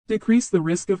Decrease the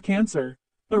risk of cancer.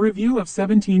 A review of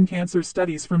 17 cancer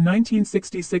studies from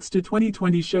 1966 to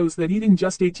 2020 shows that eating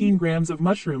just 18 grams of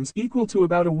mushrooms equal to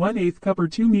about a 1/8 cup or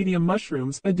 2 medium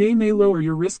mushrooms a day may lower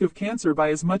your risk of cancer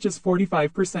by as much as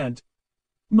 45%.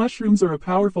 Mushrooms are a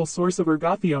powerful source of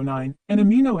ergothioneine, an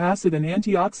amino acid and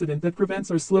antioxidant that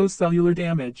prevents or slows cellular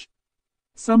damage.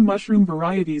 Some mushroom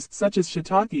varieties, such as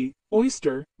shiitake,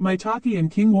 oyster, maitake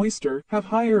and king oyster, have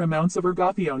higher amounts of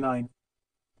ergothioneine.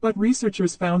 But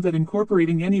researchers found that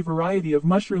incorporating any variety of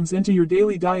mushrooms into your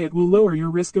daily diet will lower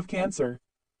your risk of cancer.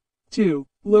 2.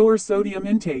 Lower sodium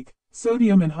intake.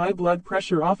 Sodium and high blood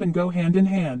pressure often go hand in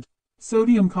hand.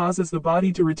 Sodium causes the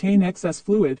body to retain excess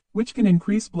fluid, which can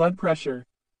increase blood pressure.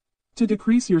 To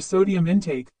decrease your sodium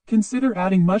intake, consider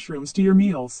adding mushrooms to your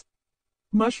meals.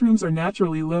 Mushrooms are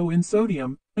naturally low in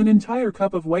sodium. An entire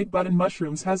cup of white button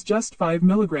mushrooms has just 5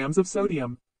 milligrams of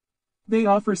sodium. They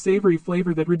offer savory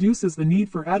flavor that reduces the need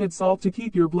for added salt to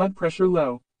keep your blood pressure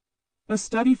low. A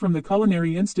study from the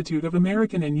Culinary Institute of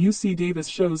American and UC Davis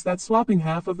shows that swapping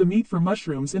half of the meat for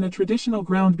mushrooms in a traditional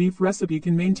ground beef recipe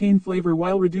can maintain flavor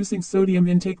while reducing sodium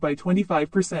intake by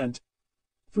 25%.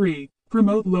 3.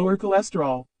 Promote lower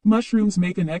cholesterol. Mushrooms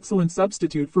make an excellent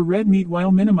substitute for red meat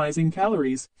while minimizing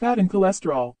calories, fat and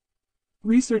cholesterol.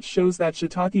 Research shows that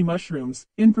shiitake mushrooms,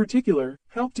 in particular,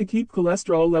 help to keep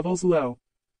cholesterol levels low.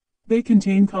 They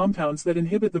contain compounds that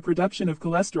inhibit the production of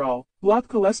cholesterol, block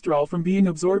cholesterol from being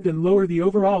absorbed and lower the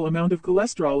overall amount of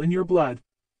cholesterol in your blood.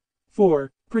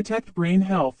 4. Protect brain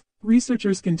health.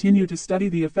 Researchers continue to study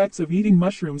the effects of eating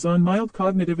mushrooms on mild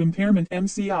cognitive impairment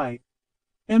 (MCI).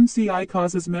 MCI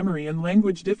causes memory and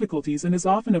language difficulties and is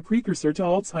often a precursor to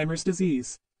Alzheimer's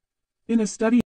disease. In a study